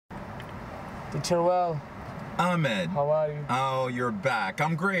Teacher Well, Ahmed. how are you? Oh, you're back.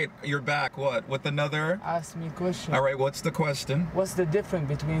 I'm great. You're back. What? With another? Ask me a question. All right, what's the question? What's the difference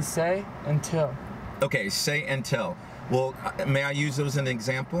between say and tell? Okay, say and tell. Well, may I use those as an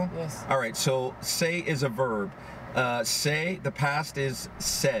example? Yes. All right, so say is a verb. Say, the past is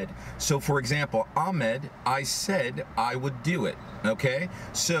said. So for example, Ahmed, I said I would do it. Okay?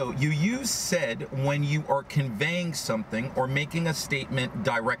 So you use said when you are conveying something or making a statement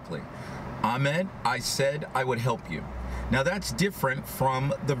directly. Ahmed, I said I would help you. Now that's different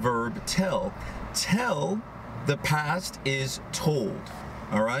from the verb tell. Tell, the past is told.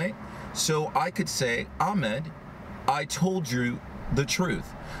 All right? So I could say, Ahmed, I told you the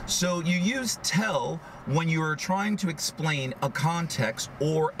truth. So you use tell when you are trying to explain a context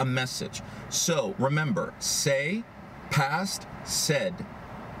or a message. So remember, say, past, said.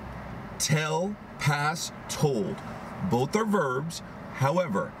 Tell, past, told. Both are verbs.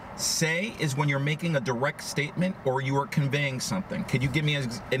 However, say is when you're making a direct statement or you are conveying something. Could you give me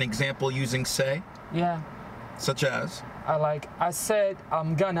an example using say? Yeah. Such as? I said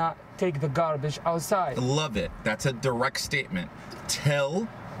I'm gonna take the garbage outside. Love it. That's a direct statement. Tell.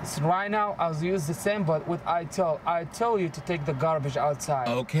 So right now I'll use the same, but with I tell you to take the garbage outside.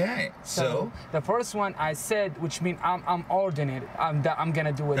 Okay. So the first one I said, which means I'm ordering it. I'm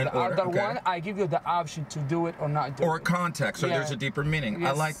gonna do it. The other one I give you the option to do it or not do it. Or context, so there's a deeper meaning.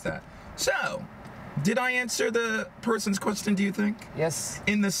 Yes. I like that. So, did I answer the person's question, do you think? Yes.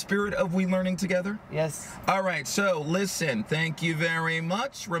 In the spirit of we learning together? Yes. All right, so listen, thank you very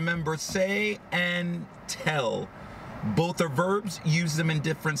much. Remember, say and tell. Both are verbs, use them in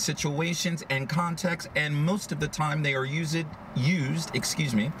different situations and contexts, and most of the time they are used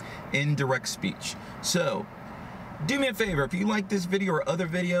in direct speech. So, do me a favor, if you like this video or other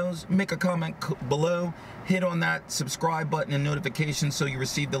videos, make a comment below, hit on that subscribe button and notification so you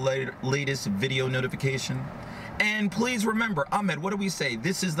receive the latest video notification. And please remember, Ahmed, what do we say?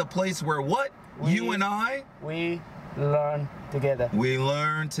 This is the place where what? You and I? We learn together. We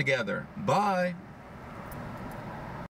learn together. Bye.